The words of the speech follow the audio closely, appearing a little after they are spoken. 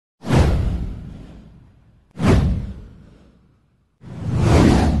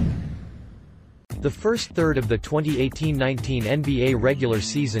The first third of the 2018-19 NBA regular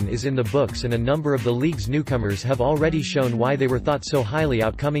season is in the books, and a number of the league's newcomers have already shown why they were thought so highly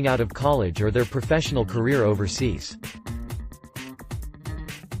coming out of college or their professional career overseas.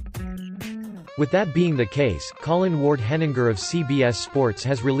 With that being the case, Colin Ward-Henninger of CBS Sports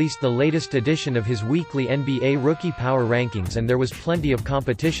has released the latest edition of his weekly NBA Rookie Power Rankings, and there was plenty of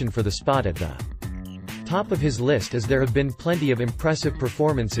competition for the spot at the top of his list, as there have been plenty of impressive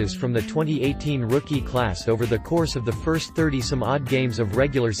performances from the 2018 rookie class over the course of the first 30-some-odd games of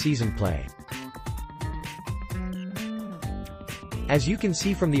regular season play. As you can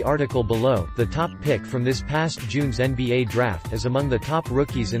see from the article below, the top pick from this past June's NBA draft is among the top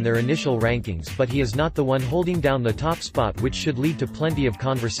rookies in their initial rankings, but he is not the one holding down the top spot, which should lead to plenty of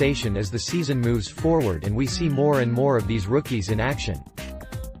conversation as the season moves forward and we see more and more of these rookies in action.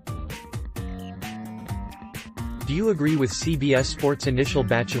 Do you agree with CBS Sports' initial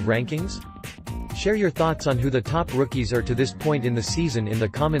batch of rankings? Share your thoughts on who the top rookies are to this point in the season in the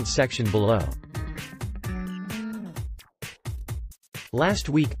comments section below. Last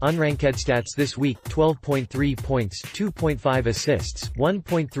week, unranked stats this week: 12.3 points, 2.5 assists,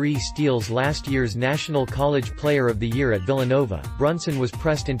 1.3 steals. Last year's National College Player of the Year at Villanova, Brunson was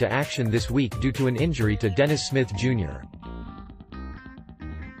pressed into action this week due to an injury to Dennis Smith Jr.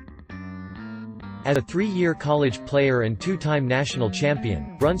 As a three-year college player and two-time national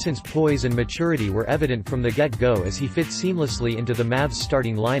champion, Brunson's poise and maturity were evident from the get-go as he fit seamlessly into the Mavs'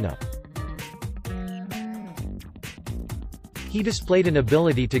 starting lineup. He displayed an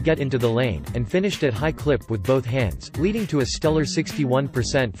ability to get into the lane, and finished at high clip with both hands, leading to a stellar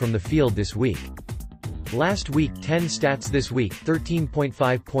 61% from the field this week. Last week, 10 stats this week: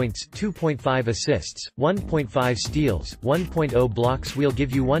 13.5 points, 2.5 assists, 1.5 steals, 1.0 blocks. We'll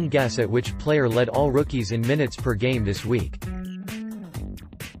give you one guess at which player led all rookies in minutes per game this week.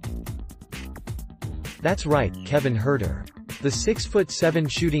 That's right, Kevin Huerter. The 6'7"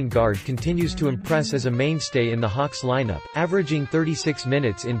 shooting guard continues to impress as a mainstay in the Hawks lineup, averaging 36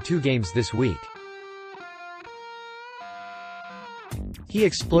 minutes in 2 games this week. He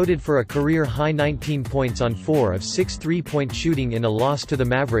exploded for a career-high 19 points on 4 of 6 three-point shooting in a loss to the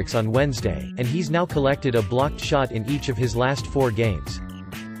Mavericks on Wednesday, and he's now collected a blocked shot in each of his last 4 games.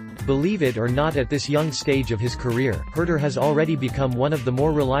 Believe it or not, at this young stage of his career, Huerter has already become one of the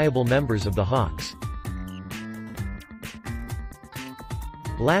more reliable members of the Hawks.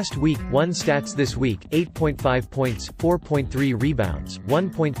 Last week, 1 stats this week: 8.5 points, 4.3 rebounds,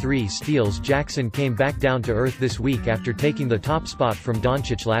 1.3 steals. Jackson came back down to earth this week after taking the top spot from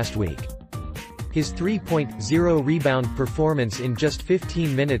Doncic last week. His 3.0 rebound performance in just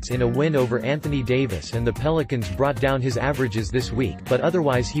 15 minutes in a win over Anthony Davis and the Pelicans brought down his averages this week, but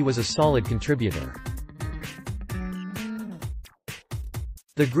otherwise he was a solid contributor.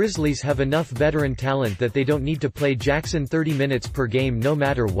 The Grizzlies have enough veteran talent that they don't need to play Jackson 30 minutes per game no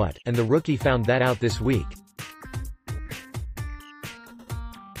matter what, and the rookie found that out this week.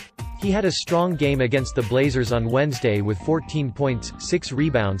 He had a strong game against the Blazers on Wednesday with 14 points, 6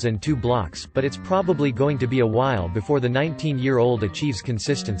 rebounds and 2 blocks, but it's probably going to be a while before the 19-year-old achieves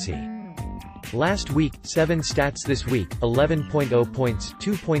consistency. Last week, 7 stats this week: 11.0 points,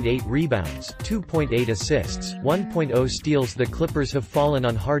 2.8 rebounds, 2.8 assists, 1.0 steals. The Clippers have fallen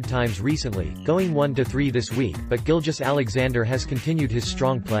on hard times recently, going 1-3 this week, but Gilgeous-Alexander has continued his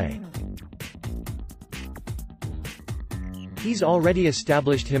strong play. He's already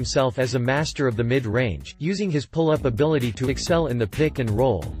established himself as a master of the mid-range, using his pull-up ability to excel in the pick and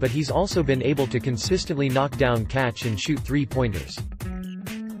roll, but he's also been able to consistently knock down catch and shoot three-pointers.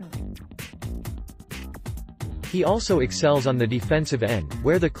 He also excels on the defensive end,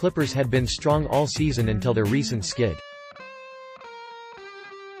 where the Clippers had been strong all season until their recent skid.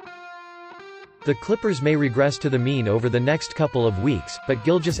 The Clippers may regress to the mean over the next couple of weeks, but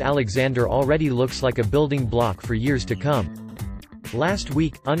Gilgeous-Alexander already looks like a building block for years to come. Last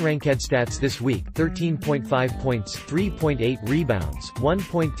week, unranked stats this week: 13.5 points, 3.8 rebounds,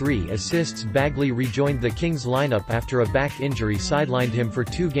 1.3 assists. Bagley rejoined the Kings lineup after a back injury sidelined him for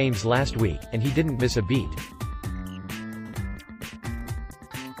 2 games last week, and he didn't miss a beat.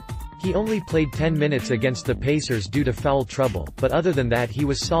 He only played 10 minutes against the Pacers due to foul trouble, but other than that he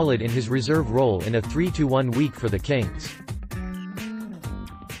was solid in his reserve role in a 3-1 week for the Kings.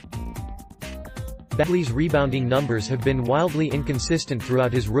 Bagley's rebounding numbers have been wildly inconsistent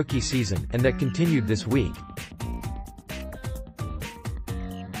throughout his rookie season, and that continued this week.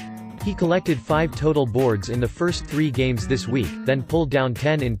 He collected 5 total boards in the first 3 games this week, then pulled down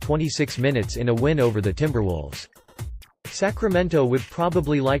 10 in 26 minutes in a win over the Timberwolves. Sacramento would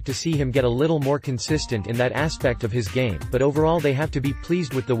probably like to see him get a little more consistent in that aspect of his game, but overall they have to be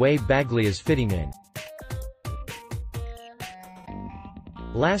pleased with the way Bagley is fitting in.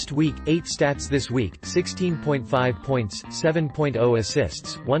 Last week, 8 stats this week: 16.5 points, 7.0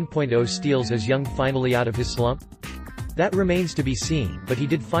 assists, 1.0 steals. Is Young finally out of his slump? That remains to be seen, but he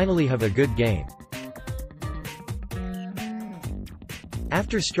did finally have a good game.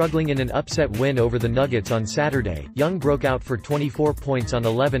 After struggling in an upset win over the Nuggets on Saturday, Young broke out for 24 points on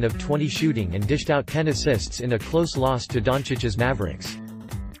 11 of 20 shooting and dished out 10 assists in a close loss to Doncic's Mavericks.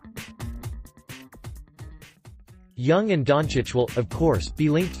 Young and Doncic will, of course, be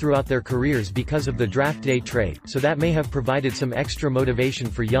linked throughout their careers because of the draft day trade, so that may have provided some extra motivation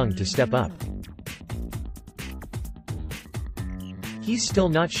for Young to step up. He's still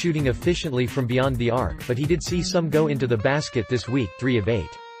not shooting efficiently from beyond the arc, but he did see some go into the basket this week, 3 of 8.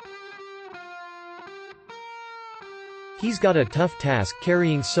 He's got a tough task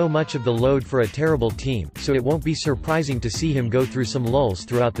carrying so much of the load for a terrible team, so it won't be surprising to see him go through some lulls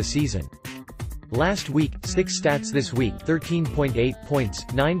throughout the season. Last week, 6 stats this week: 13.8 points,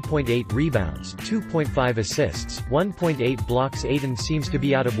 9.8 rebounds, 2.5 assists, 1.8 blocks. Ayton seems to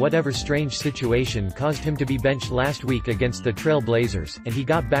be out of whatever strange situation caused him to be benched last week against the Trail Blazers, and he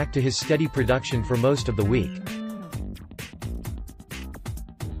got back to his steady production for most of the week.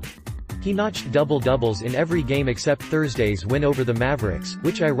 He notched double-doubles in every game except Thursday's win over the Mavericks,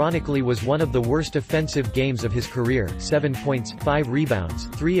 which ironically was one of the worst offensive games of his career: 7 points, 5 rebounds,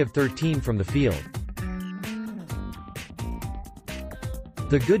 3 of 13 from the field.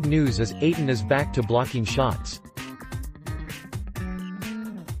 The good news is Ayton is back to blocking shots.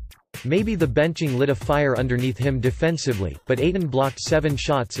 Maybe the benching lit a fire underneath him defensively, but Ayton blocked 7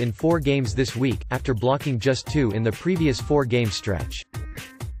 shots in 4 games this week, after blocking just 2 in the previous 4-game stretch.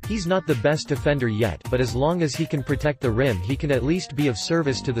 He's not the best defender yet, but as long as he can protect the rim, he can at least be of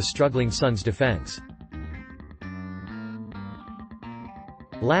service to the struggling Suns defense.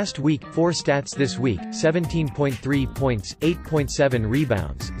 Last week, 4 stats this week: 17.3 points, 8.7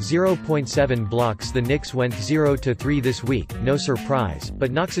 rebounds, 0.7 blocks. The Knicks went 0-3 this week, no surprise,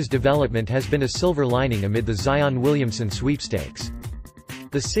 but Knox's development has been a silver lining amid the Zion Williamson sweepstakes.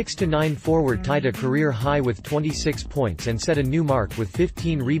 The 6'9" forward tied a career high with 26 points and set a new mark with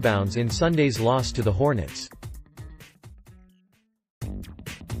 15 rebounds in Sunday's loss to the Hornets.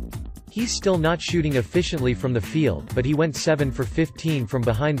 He's still not shooting efficiently from the field, but he went 7 for 15 from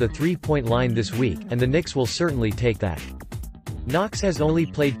behind the three-point line this week, and the Knicks will certainly take that. Knox has only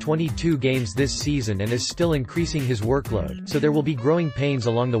played 22 games this season and is still increasing his workload, so there will be growing pains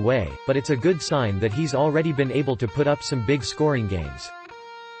along the way, but it's a good sign that he's already been able to put up some big scoring games.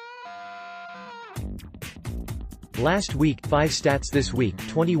 Last week, 5 stats this week: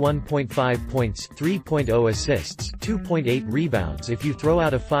 21.5 points, 3.0 assists, 2.8 rebounds. If you throw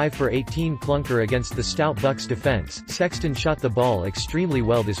out a 5 for 18 clunker against the stout Bucks defense, Sexton shot the ball extremely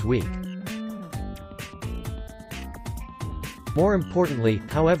well this week. More importantly,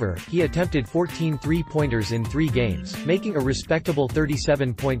 however, he attempted 14 three-pointers in 3 games, making a respectable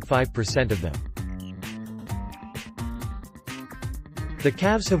 37.5% of them. The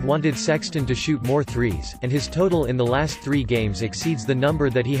Cavs have wanted Sexton to shoot more threes, and his total in the last 3 games exceeds the number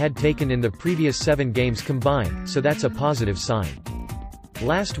that he had taken in the previous 7 games combined, so that's a positive sign.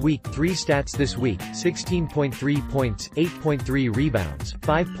 Last week, 3 stats this week: 16.3 points, 8.3 rebounds,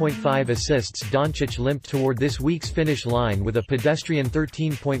 5.5 assists. Doncic limped toward this week's finish line with a pedestrian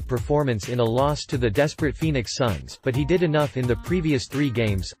 13-point performance in a loss to the desperate Phoenix Suns, but he did enough in the previous 3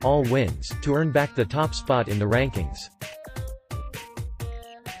 games, all wins, to earn back the top spot in the rankings.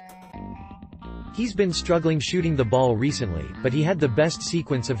 He's been struggling shooting the ball recently, but he had the best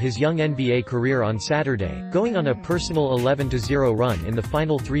sequence of his young NBA career on Saturday, going on a personal 11-0 run in the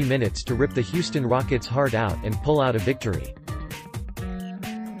final 3 minutes to rip the Houston Rockets' heart out and pull out a victory.